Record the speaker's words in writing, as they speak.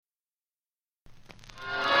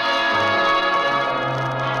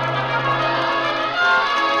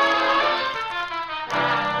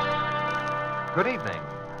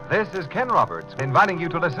This is Ken Roberts inviting you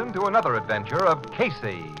to listen to another adventure of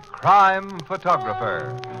Casey, crime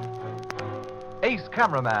photographer. Ace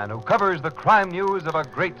cameraman who covers the crime news of a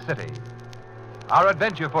great city. Our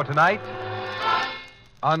adventure for tonight,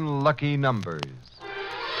 Unlucky Numbers.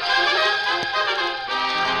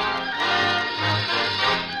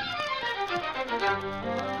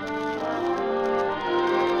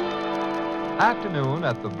 Afternoon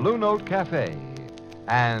at the Blue Note Cafe,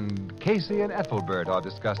 and Casey and Ethelbert are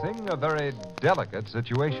discussing a very delicate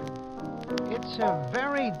situation. It's a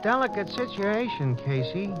very delicate situation,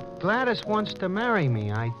 Casey. Gladys wants to marry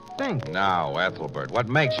me, I think. Now, Ethelbert, what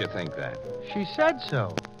makes you think that? She said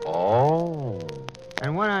so. Oh.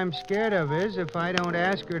 And what I'm scared of is if I don't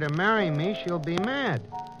ask her to marry me, she'll be mad.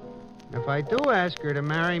 If I do ask her to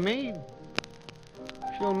marry me,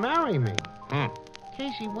 she'll marry me.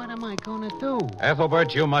 Casey, what am I going to do?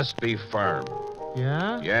 Ethelbert, you must be firm.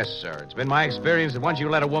 Yeah? Yes, sir. It's been my experience that once you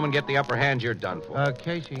let a woman get the upper hand, you're done for.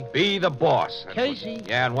 Casey. Be the boss. Casey.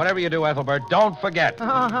 Yeah, and whatever you do, Ethelbert, don't forget.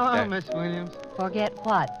 Oh, hello, Miss Williams. Forget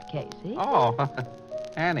what, Casey? Oh,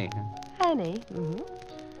 Annie. Annie? Mm-hmm.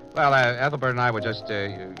 Well, Ethelbert and I were just,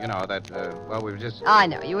 we were just... I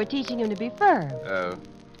know. You were teaching him to be firm.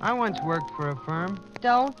 I once worked for a firm.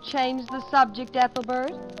 Don't change the subject,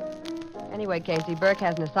 Ethelbert. Anyway, Casey, Burke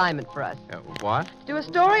has an assignment for us. What? Do a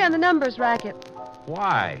story on the numbers racket.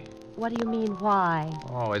 Why? What do you mean, why?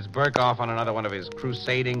 Oh, is Burke off on another one of his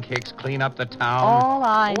crusading kicks, clean up the town? All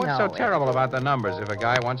I know What's so terrible about the numbers? If a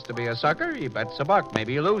guy wants to be a sucker, he bets a buck.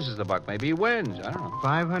 Maybe he loses the buck. Maybe he wins. I don't know.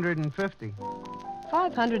 550.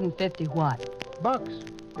 550 what? Bucks.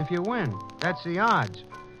 If you win. That's the odds.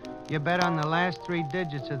 You bet on the last 3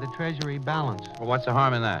 digits of the Treasury balance. Well, what's the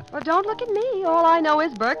harm in that? Well, don't look at me. All I know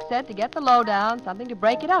is Burke said to get the lowdown, something to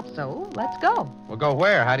break it up. So let's go. Well, go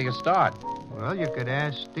where? How do you start? Well, you could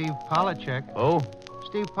ask Steve Polachek. Who?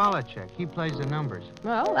 Steve Polachek. He plays the numbers.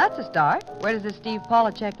 Well, that's a start. Where does this Steve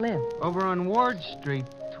Polachek live? Over on Ward Street,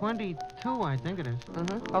 22, I think it is.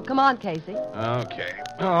 Mm-hmm. Oh, come on, Casey. Okay.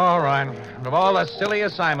 All right. Of all the silly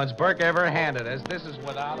assignments Burke ever handed us, this is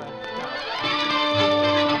without a...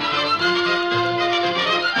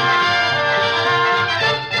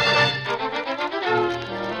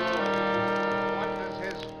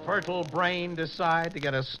 Fertile brain decide to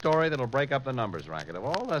get a story that'll break up the numbers racket. Of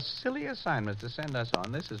all the silly assignments to send us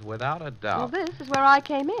on, this is without a doubt. Well, this is where I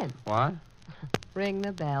came in. What? Ring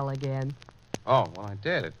the bell again. Oh, well, I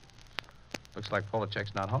did. It looks like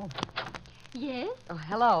Polachek's not home. Yes? Oh,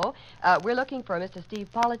 hello. We're looking for Mr. Steve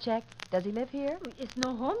Polachek. Does he live here? It's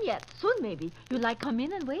no home yet. Soon, maybe. You like come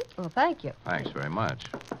in and wait? Well, thank you. Thanks very much.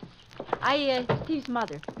 Steve's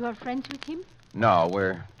mother. You are friends with him? No,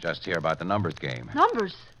 we're just here about the numbers game.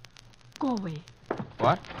 Numbers? Go away.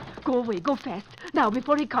 What? Go away. Go fast. Now,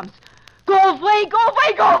 before he comes. Go away. Go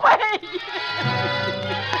away. Go away.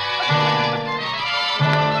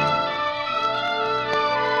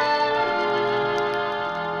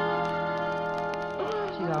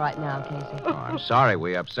 She's all right now, Casey. Oh, I'm sorry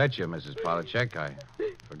we upset you, Mrs. Polachek. I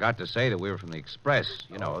forgot to say that we were from the Express,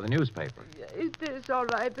 the newspaper. Is this all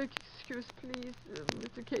right? Excuse, please,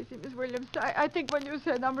 Mr. Casey, Miss Williams. I think when you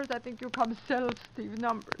say numbers, I think you come sell Steve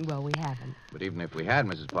numbers. Well, we haven't. But even if we had,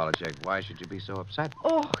 Mrs. Polachek, why should you be so upset?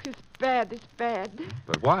 Oh, it's bad. It's bad.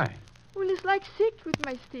 But why? Well, it's like sick with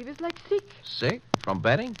my Steve. It's like sick. Sick? From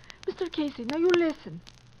betting? Mr. Casey, now you listen.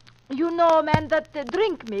 You know a man that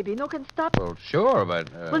drink, maybe. No can stop. Well, sure, but...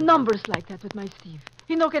 Well, numbers like that with my Steve.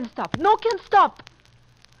 He no can stop. No can stop.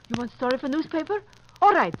 You want story for newspaper?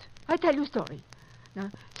 All right. I tell you story. Now,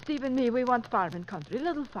 Steve and me, we want farm and country.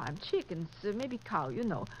 Little farm. Chickens, maybe cow,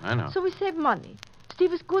 I know. So we save money.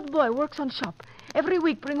 Steve is good boy, works on shop. Every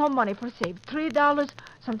week bring home money for save. $3,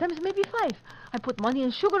 sometimes maybe $5. I put money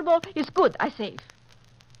in sugar bowl. It's good. I save.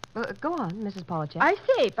 Go on, Mrs. Polachek. I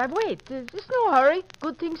save. I wait. There's no hurry.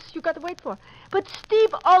 Good things you got to wait for. But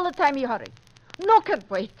Steve, all the time he hurry. No can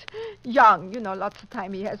wait. Young, lots of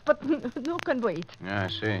time he has, but no can wait. Yeah, I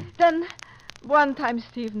see. Then, one time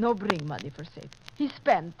Steve no bring money for save. He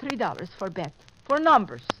spend $3 for bet, for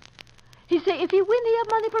numbers. He say if he win, he have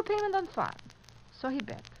money for payment on farm. So he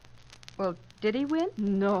bet. Well, did he win?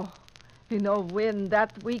 No. He no win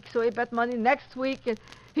that week, so he bet money next week, and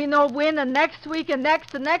he no win, and next week, and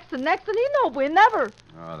next, and next, and next, and he no win, never.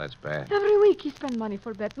 Oh, that's bad. Every week he spend money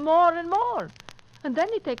for bet, more and more. And then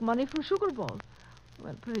he take money from sugar bowl.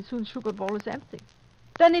 Well, pretty soon sugar bowl is empty.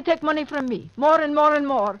 Then he take money from me, more and more and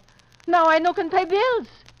more. Now I no can pay bills.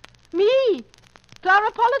 Me,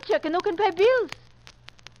 Clara Polachek, and no can pay bills.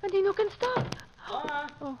 And he no can stop.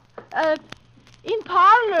 Oh, in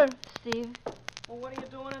parlor, Steve. Well, what are you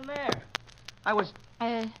doing in there? I was...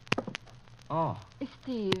 Oh.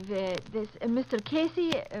 Steve, this Mr.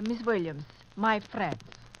 Casey, Miss Williams, my friends.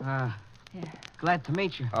 Yeah. Glad to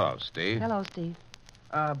meet you. Hello, Steve. Hello, Steve.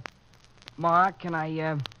 Ma, can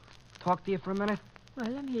I, talk to you for a minute?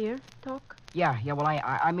 Well, I'm here. Talk. Yeah, well,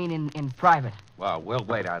 I mean in private. Well, we'll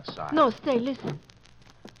wait outside. No, stay, listen.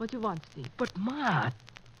 What you want, Steve? But, Ma,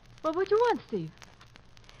 Well, what you want, Steve?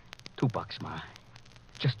 $2, Ma.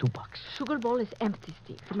 Just $2. Sugar bowl is empty,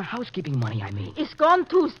 Steve. From the housekeeping money, I mean. It's gone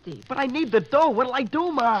too, Steve. But I need the dough. What'll I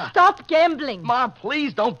do, Ma? Stop gambling. Ma,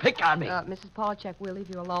 please don't pick on me. Mrs. Polachek, we'll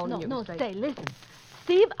leave you alone. No, and you no, can stay, listen.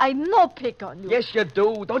 Steve, I no pick on you. Yes, you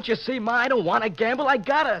do. Don't you see, Ma? I don't want to gamble. I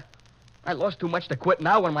gotta. I lost too much to quit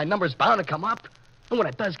now when my number's bound to come up. And when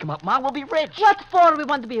it does come up, Ma, we'll be rich. What for we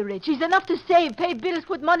want to be rich? It's enough to save, pay bills,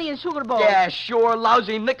 put money in sugar bowl. Yeah, sure.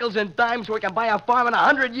 Lousy nickels and dimes so we can buy a farm in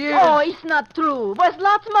 100 years. Oh, it's not true. There's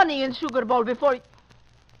lots of money in sugar bowl before...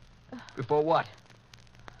 Before what?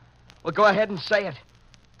 Well, go ahead and say it.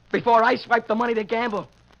 Before I swipe the money to gamble.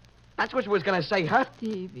 That's what you was going to say, huh?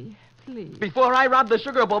 Stevie, please. Before I rob the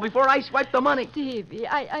sugar bowl, before I swipe the money. Stevie,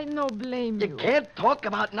 I no blame you. You can't talk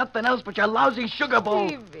about nothing else but your lousy sugar bowl.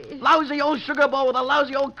 Stevie. Lousy old sugar bowl with a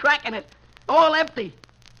lousy old crack in it. All empty.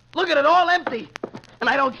 Look at it, all empty. And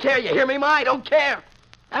I don't care, you hear me, Ma? I don't care.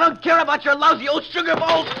 I don't care about your lousy old sugar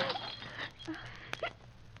bowl.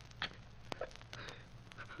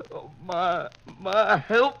 Oh, Ma,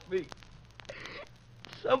 help me.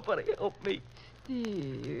 Somebody help me.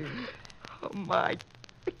 Steve. Oh, Ma, I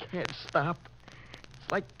can't stop.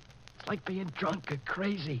 It's like being drunk or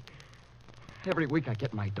crazy. Every week I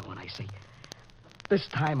get my dough and I say, this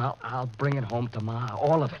time I'll bring it home to Ma,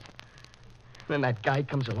 all of it. Then that guy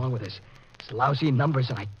comes along with his lousy numbers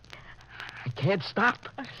and I can't stop.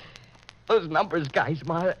 Those numbers guys,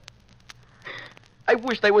 Ma, I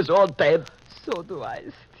wish they was all dead. So do I,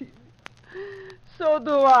 Steve. So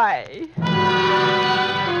do I.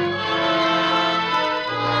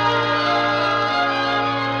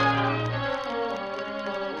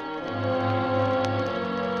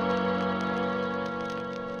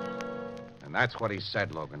 And that's what he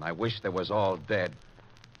said, Logan. I wish they was all dead.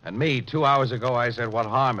 And me, 2 hours ago, I said, what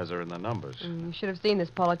harm is there in the numbers? You should have seen this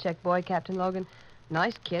Polachek boy, Captain Logan.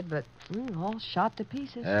 Nice kid, but all shot to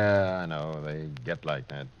pieces. Yeah, I know. They get like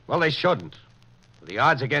that. Well, they shouldn't. With the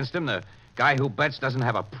odds against him, the guy who bets doesn't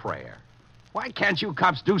have a prayer. Why can't you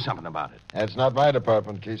cops do something about it? That's not my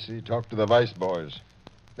department, Casey. Talk to the vice boys.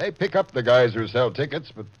 They pick up the guys who sell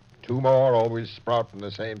tickets, but two more always sprout from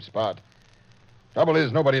the same spot. Trouble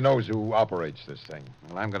is, nobody knows who operates this thing.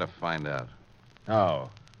 Well, I'm going to find out. How?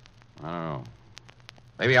 I don't know.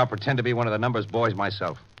 Maybe I'll pretend to be one of the numbers boys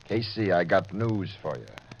myself. Casey, I got news for you.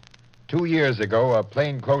 2 years ago, a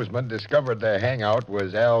plainclothesman discovered their hangout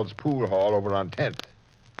was Al's pool hall over on 10th.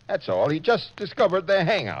 That's all. He just discovered their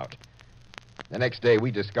hangout. The next day,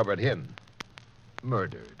 we discovered him.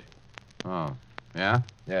 Murdered. Oh, yeah?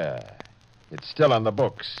 Yeah. It's still on the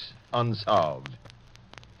books. Unsolved.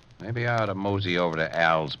 Maybe I ought to mosey over to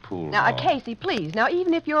Al's pool Now, hall. Casey, please. Now,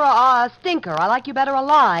 even if you're a stinker, I like you better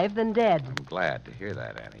alive than dead. I'm glad to hear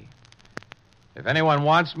that, Annie. If anyone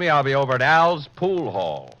wants me, I'll be over at Al's pool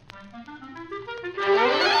hall.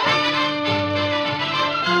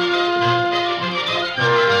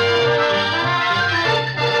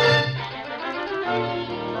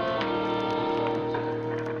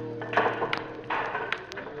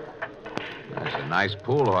 That's a nice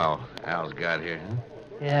pool hall Al's got here, huh?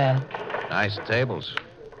 Yeah, Nice tables.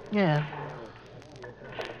 yeah.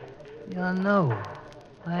 You're new.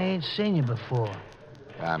 I ain't seen you before.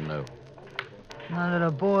 I'm new. None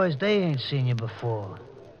of the boys, they ain't seen you before.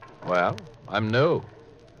 Well, I'm new.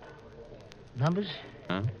 Numbers?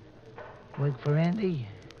 Huh? Work for Andy?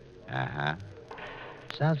 Uh-huh.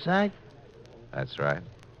 South Side? That's right.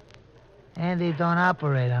 Andy don't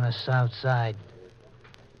operate on the South Side.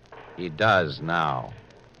 He does now.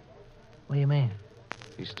 What do you mean?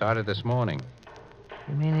 He started this morning.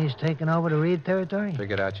 You mean he's taking over the Reed territory?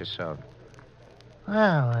 Figure it out yourself.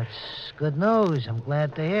 Well, that's good news. I'm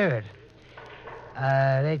glad to hear it.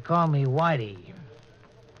 They call me Whitey.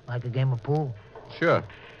 Like a game of pool. Sure.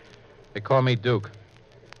 They call me Duke.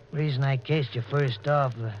 Reason I cased you first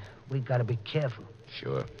off, we gotta be careful.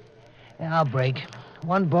 Sure. Yeah, I'll break.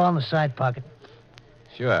 One ball in the side pocket.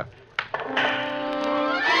 Sure.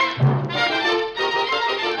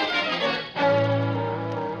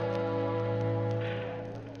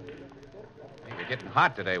 You're getting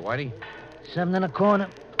hot today, Whitey. 7 in a corner.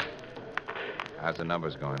 How's the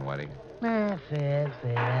numbers going, Whitey? Fair.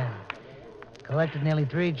 Collected nearly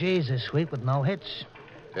 3 G's this week with no hits.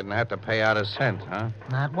 Didn't have to pay out a cent, huh?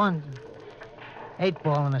 Not one. 8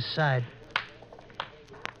 ball on the side.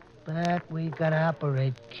 But we gotta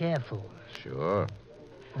operate careful. Sure.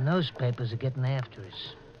 The newspapers are getting after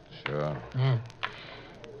us. Sure. Yeah.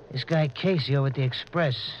 This guy Casey over at the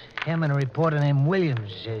Express, him and a reporter named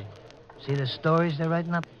Williams. See the stories they're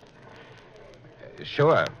writing up?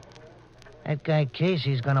 Sure. That guy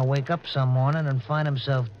Casey's gonna wake up some morning and find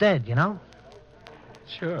himself dead, you know?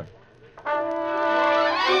 Sure.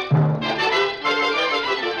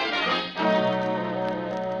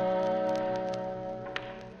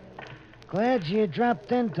 Glad you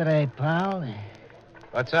dropped in today, pal.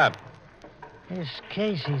 What's up? This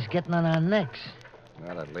Casey's getting on our necks.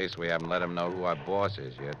 Well, at least we haven't let him know who our boss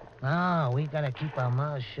is yet. No, we gotta keep our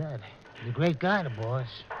mouths shut. He's a great guy, the boss.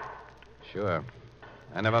 Sure.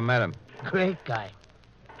 I never met him. Great guy.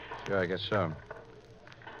 Sure, I guess so.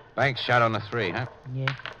 Bank's shot on the 3, huh?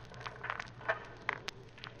 Yeah.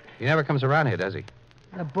 He never comes around here, does he?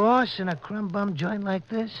 The boss in a crumb bum joint like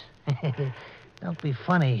this? Don't be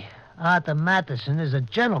funny. Arthur Matheson is a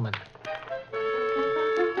gentleman.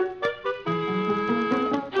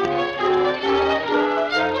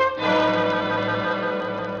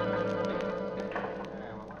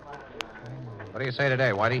 What do you say today,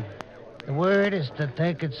 Whitey? The word is to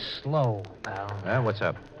take it slow, pal. What's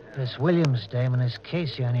up? This Williams dame and this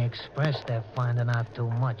Casey on the Express, they're finding out too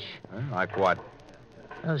much. Like what?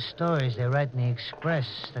 Those stories they write in the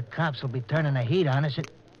Express, the cops will be turning the heat on us.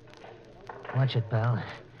 Watch it, pal.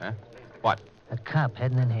 Huh? What? A cop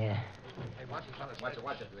heading in here. Hey, watch it, fellas.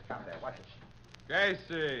 Watch it. There's a cop there. Watch it.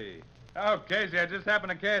 Casey. Oh, Casey, I just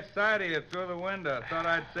happened to catch sight of you through the window. Thought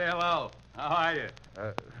I'd say hello. How are you?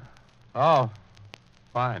 Oh,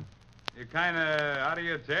 fine. You're kind of out of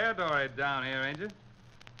your territory down here, ain't you?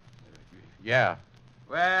 Yeah.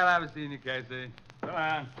 Well, I haven't seen you, Casey. Go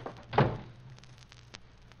on.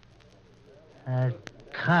 A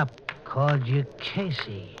cop called you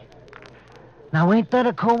Casey. Now, ain't that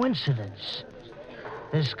a coincidence?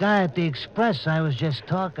 This guy at the Express I was just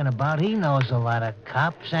talking about, he knows a lot of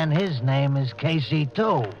cops, and his name is Casey,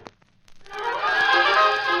 too.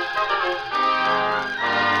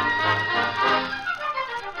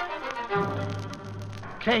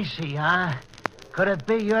 Casey, huh? Could it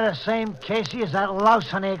be you're the same Casey as that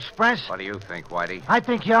louse on the Express? What do you think, Whitey? I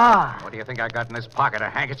think you are. What do you think I got in this pocket? A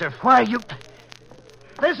handkerchief? Why, you...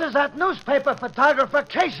 This is that newspaper photographer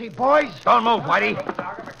Casey, boys. Don't move, Whitey.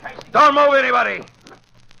 Don't move, anybody.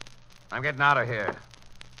 I'm getting out of here.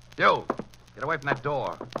 You, get away from that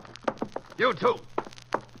door. You, too.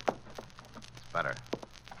 It's better.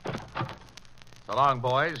 So long,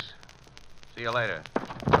 boys. See you later.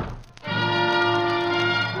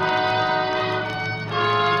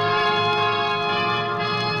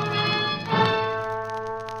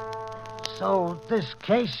 So this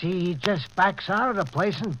Casey, he just backs out of the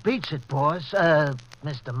place and beats it, boss.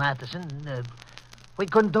 Mr. Matheson, we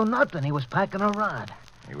couldn't do nothing. He was packing a rod.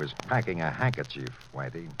 He was packing a handkerchief,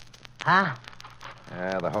 Whitey. Huh?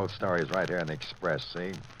 Yeah, the whole story is right here in the Express,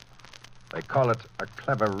 see? They call it a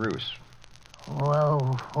clever ruse.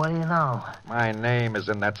 Well, what do you know? My name is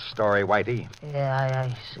in that story, Whitey. Yeah,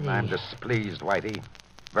 I see. I'm displeased, Whitey.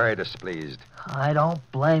 Very displeased. I don't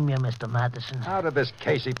blame you, Mr. Matheson. How did this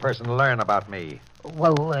Casey person learn about me?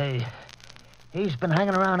 Well, he's been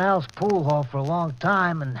hanging around Al's pool hall for a long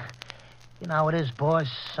time, and you know how it is, boss.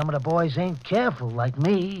 Some of the boys ain't careful, like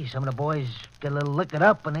me. Some of the boys get a little liquored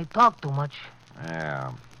up and they talk too much.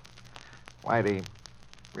 Yeah. Whitey,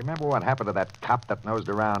 remember what happened to that cop that nosed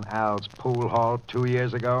around Al's pool hall 2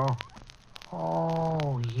 years ago?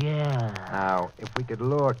 Oh, yeah. Now, if we could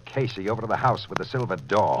lure Casey over to the house with the silver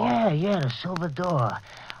door... Yeah, the silver door.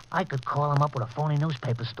 I could call him up with a phony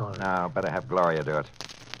newspaper story. No, better have Gloria do it.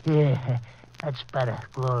 Yeah, that's better,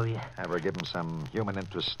 Gloria. Have her give him some human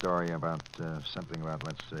interest story about something about,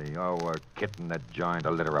 let's see, a kitten that joined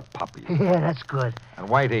a litter of puppies. Yeah, that's good. And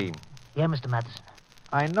Whitey, Yeah, Mr. Matheson.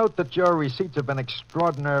 I note that your receipts have been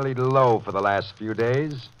extraordinarily low for the last few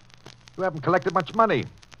days. You haven't collected much money.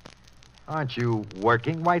 Aren't you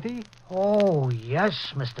working, Whitey? Oh,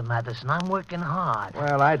 yes, Mr. Matheson. I'm working hard.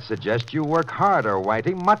 Well, I'd suggest you work harder,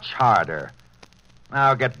 Whitey, much harder.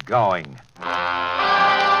 Now get going.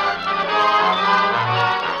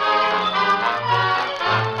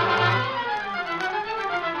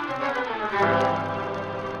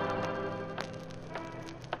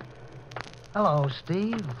 Hello,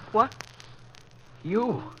 Steve. What?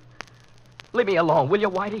 You? Leave me alone, will you,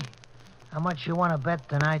 Whitey? How much you want to bet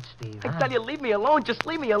tonight, Steve? I huh? tell you, leave me alone. Just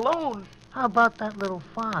leave me alone. How about that little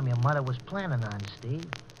farm your mother was planning on, Steve?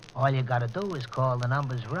 All you got to do is call the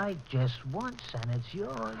numbers right just once, and it's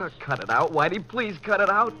yours. Cut it out, Whitey. Please cut it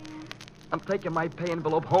out. I'm taking my pay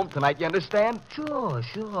envelope home tonight, you understand? Sure,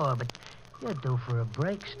 but You're due for a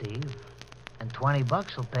break, Steve. And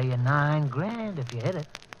 $20 will pay you $9,000 if you hit it.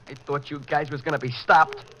 I thought you guys was going to be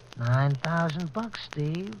stopped. $9,000,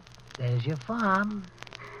 Steve. There's your farm.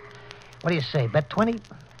 What do you say, bet 20?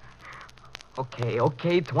 Okay,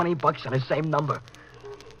 $20 on the same number.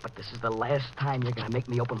 But this is the last time you're going to make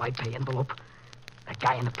me open my pay envelope. That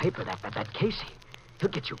guy in the paper, that Casey, he'll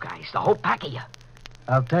get you guys, the whole pack of you.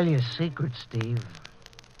 I'll tell you a secret, Steve.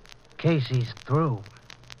 Casey's through.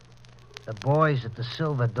 The boys at the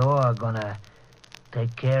Silver Door are gonna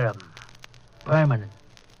take care of him. Permanent.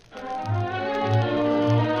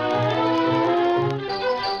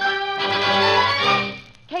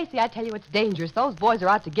 Casey, I tell you, it's dangerous. Those boys are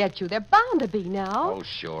out to get you. They're bound to be now. Oh,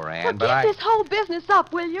 sure, Ann, Well, but give this whole business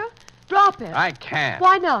up, will you? Drop it. I can't.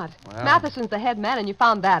 Why not? Well- Matheson's the head man, and you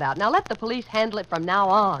found that out. Now let the police handle it from now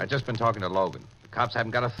on. I've just been talking to Logan. The cops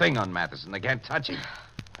haven't got a thing on Matheson. They can't touch him.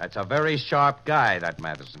 That's a very sharp guy, that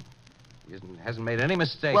Matheson. He hasn't made any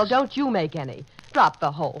mistakes. Well, don't you make any. Drop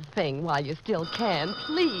the whole thing while you still can,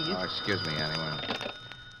 please. Oh, excuse me, anyway.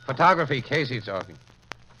 Photography, Casey talking.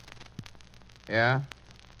 Yeah?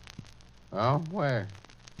 Oh, where?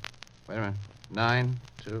 Wait a minute.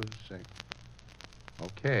 926.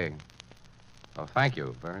 Okay. Oh, thank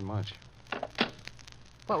you very much.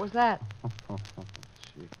 What was that?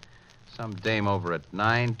 Gee. Some dame over at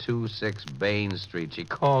 926 Bain Street. She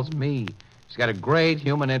calls me. She's got a great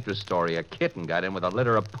human interest story. A kitten got in with a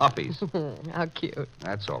litter of puppies. How cute.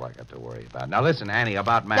 That's all I got to worry about. Now, listen, Annie,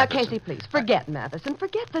 about Now, Matheson. Casey, please, forget Matheson.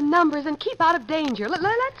 Forget the numbers and keep out of danger.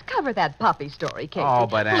 Let's cover that puppy story, Casey. Oh,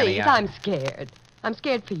 but, Annie, Please, I'm scared. I'm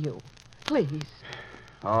scared for you. Please.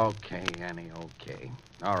 Okay, Annie, okay.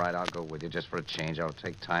 All right, I'll go with you just for a change. I'll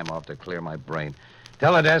take time off to clear my brain.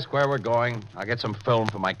 Tell the desk where we're going. I'll get some film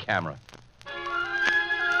for my camera.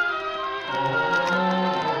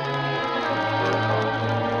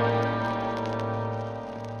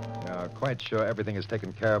 Quite sure everything is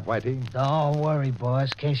taken care of, Whitey? Don't worry,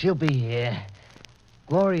 boss. Casey will be here.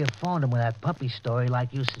 Gloria phoned him with that puppy story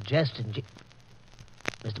like you suggested.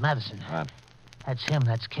 Mr. Matheson. What? That's him.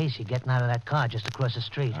 That's Casey getting out of that car just across the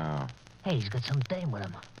street. Oh. Hey, he's got some dame with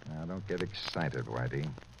him. Now, don't get excited, Whitey.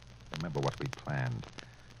 Remember what we planned.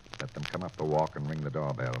 Let them come up the walk and ring the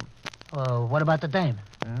doorbell. Oh, what about the dame?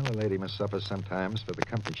 Well, the lady must suffer sometimes for the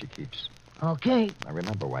company she keeps. Okay. Now,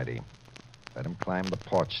 remember, Whitey, let him climb the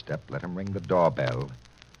porch step, let him ring the doorbell,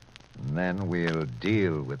 and then we'll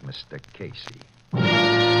deal with Mr. Casey.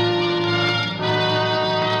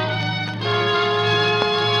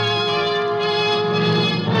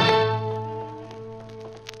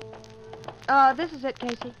 This is it,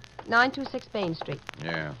 Casey. 926 Bain Street.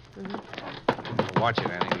 Yeah. Watch it,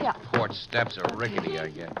 Annie. These Yeah. porch steps are rickety, I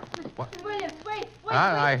guess. What? Williams, wait. Oh,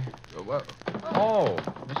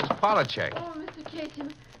 Mrs. Polachek. Oh, Mr. Casey.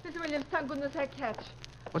 Mr. Williams, thank goodness I catch.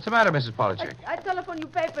 What's the matter, Mrs. Polachek? I telephone you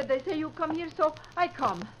paper. They say you come here, so I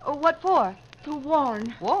come. Oh, what for? To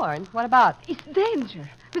warn. Warn? What about? It's danger.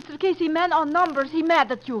 Mr. Casey, man on numbers, he mad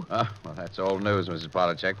at you. Well, that's old news, Mrs.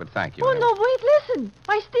 Polachek, but thank you. Oh, Annie. no, wait, listen.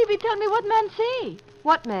 My Stevie tell me what man say.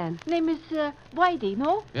 What man? Name is Whitey,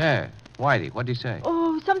 no? Yeah. Whitey, what'd he say?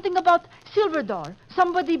 Oh, something about Silver Door.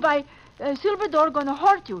 Somebody by Silver Door gonna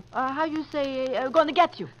hurt you. How you say, gonna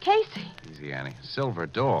get you. Casey. Easy, Annie. Silver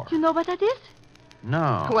door. You know what that is?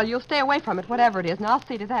 No. Well, you'll stay away from it, whatever it is, and I'll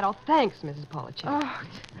see to that. Oh, thanks, Mrs. Polachek. Oh,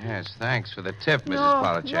 Yes, thanks for the tip, Mrs. no,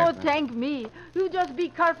 Polachek. no, thank me. You just be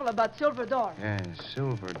careful about Silver Door. Yes,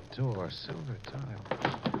 silver door.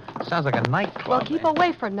 Sounds like a nightclub. Well, keep eh?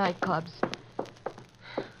 away from nightclubs.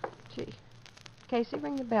 Gee. Casey,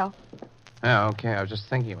 ring the bell. Yeah, okay. I was just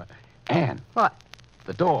thinking about Ann, What?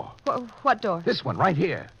 the door. What door? This one right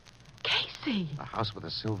here. Casey. A house with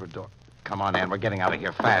a silver door. Come on, Ann. We're getting out of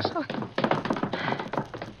here fast.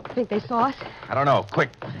 Think they saw us? I don't know. Quick.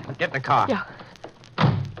 Get in the car. Yeah.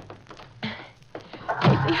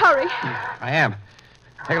 Casey, hurry. I am.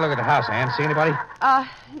 Take a look at the house, Ann. See anybody?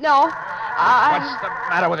 No. What's the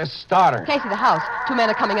matter with this starter? Casey, the house. 2 men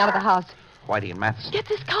are coming out of the house. Whitey and Matheson. Get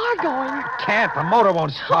this car going. Can't. The motor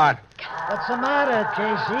won't start. What's the matter,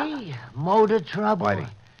 Casey? Motor trouble. Whitey.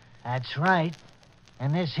 That's right.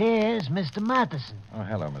 And this here's Mr. Matheson. Oh,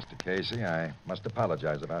 hello, Mr. Casey. I must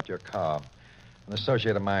apologize about your car. An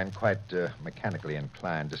associate of mine, quite mechanically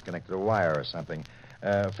inclined, disconnected a wire or something.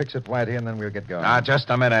 Fix it, Whitey, and then we'll get going. Now, just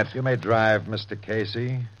a minute. You may drive, Mr.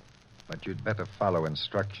 Casey, but you'd better follow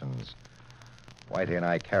instructions. Whitey and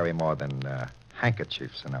I carry more than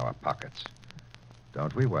handkerchiefs in our pockets.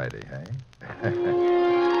 Don't we, Whitey, hey?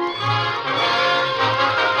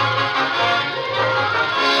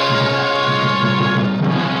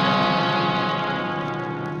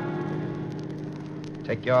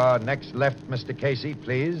 Take Take your next left, Mr. Casey,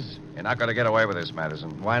 please. You're not going to get away with this,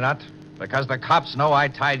 Madison. Why not? Because the cops know I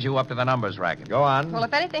tied you up to the numbers racket. Go on. Well,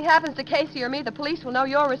 if anything happens to Casey or me, the police will know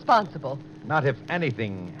you're responsible. Not if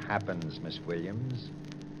anything happens, Miss Williams.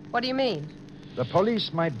 What do you mean? The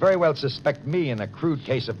police might very well suspect me in a crude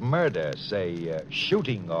case of murder, say,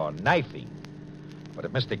 shooting or knifing. But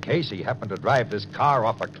if Mr. Casey happened to drive this car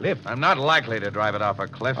off a cliff... I'm not likely to drive it off a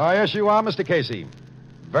cliff. Oh, yes, you are, Mr. Casey.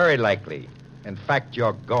 Very likely. In fact,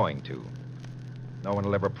 you're going to. No one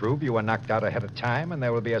will ever prove you were knocked out ahead of time, and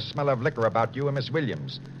there will be a smell of liquor about you and Miss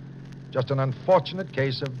Williams. Just an unfortunate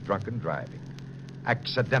case of drunken driving.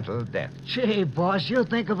 Accidental death. Gee, boss, you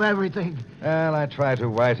think of everything. Well, I try to,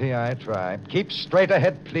 Whitey, I try. Keep straight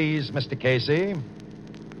ahead, please, Mr. Casey.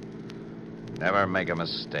 Never make a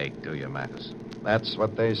mistake, do you, Madison? That's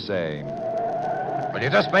what they say. But you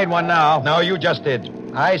just made one now. No, you just did.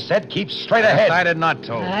 I said keep straight ahead. Decided not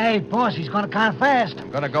to. Hey, boss, he's going to kind of fast.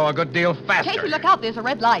 I'm going to go a good deal faster. Casey, look out. There's a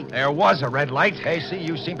red light. There was a red light. Casey,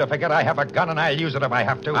 you seem to forget I have a gun and I'll use it if I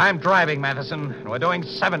have to. I'm driving, Matheson. We're doing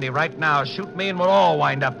 70 right now. Shoot me and we'll all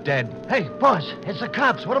wind up dead. Hey, boss, it's the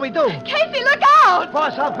cops. What do we do? Casey, look out!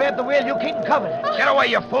 Boss, I'll grab the wheel. You keep him covered. Get away,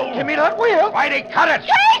 you fool. Give me that wheel. Whitey, cut it.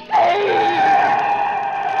 Casey!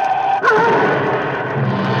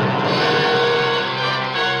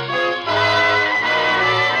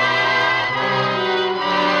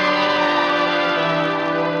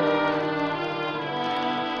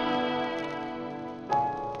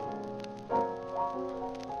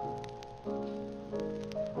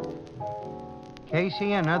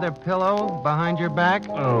 Casey, another pillow behind your back?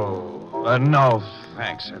 Oh, no.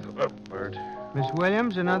 Thanks, Ethelbert. Miss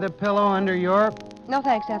Williams, another pillow under your... No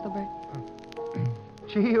thanks, Ethelbert.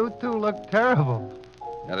 Gee, you two look terrible.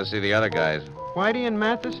 Got to see the other guys. Whitey and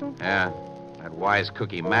Matheson? Yeah. That wise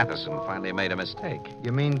cookie Matheson finally made a mistake.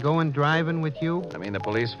 You mean going driving with you? I mean, the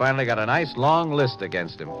police finally got a nice long list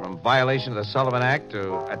against him, from violation of the Sullivan Act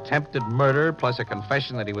to attempted murder, plus a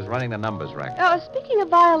confession that he was running the numbers racket. Oh, speaking of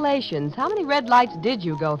violations, how many red lights did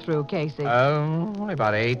you go through, Casey? Only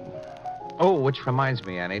about 8. Oh, which reminds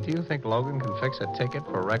me, Annie, do you think Logan can fix a ticket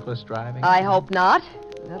for reckless driving? I hope not.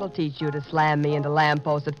 That'll teach you to slam me into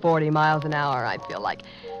lampposts at 40 miles an hour, I feel like.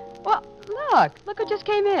 Well, look who just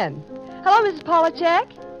came in. Hello, Mrs.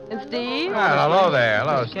 Polachek. And Steve. Well, hello there.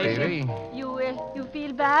 Hello, Casey. Stevie. You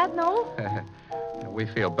feel bad, no? We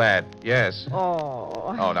feel bad, yes.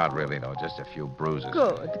 Oh. Oh, not really, though. Just a few bruises.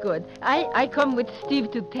 Good. I come with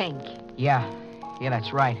Steve to thank. Yeah,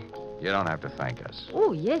 that's right. You don't have to thank us.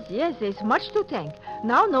 Oh, yes, there's much to thank.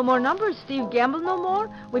 Now, no more numbers. Steve gamble no more.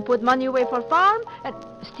 We put money away for farm. And,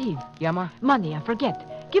 Steve. Yeah, Ma? Money, I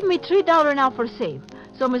forget. Give me $3 now for save.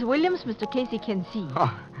 So, Miss Williams, Mr. Casey can see.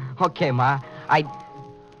 Oh, okay, Ma.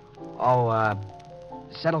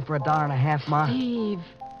 Settle for $1.50, Ma?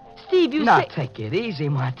 Steve, you Now, say... take it easy,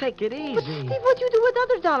 Ma. Take it easy. But, Steve, what'd you do with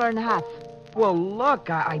another $1.50? Well, look,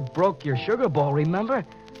 I broke your sugar bowl, remember?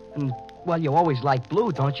 And, well, you always like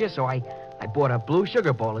blue, don't you? So I bought a blue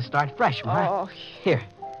sugar bowl to start fresh, Ma. Oh, Here.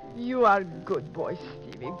 you are good boy,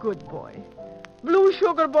 Stevie, good boy. Blue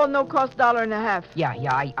sugar bowl no cost $1.50.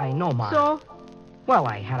 Yeah, I know, Ma. So? Well,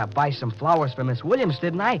 I had to buy some flowers for Miss Williams,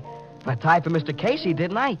 didn't I? And a tie for Mr. Casey,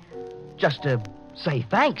 didn't I? Just to say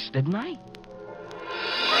thanks, didn't I?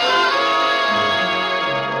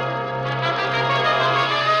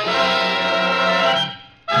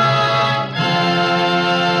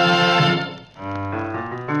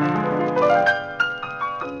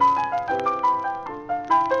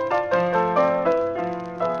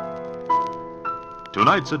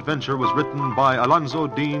 Tonight's adventure was written by Alonzo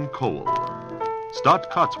Dean Cole.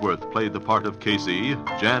 Stott Cotsworth played the part of Casey,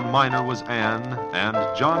 Jan Miner was Anne, and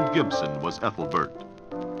John Gibson was Ethelbert.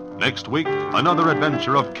 Next week, another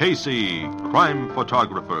adventure of Casey, crime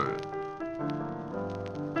photographer.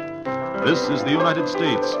 This is the United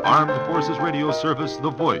States Armed Forces Radio Service,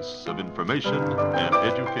 the voice of information and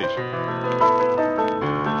education.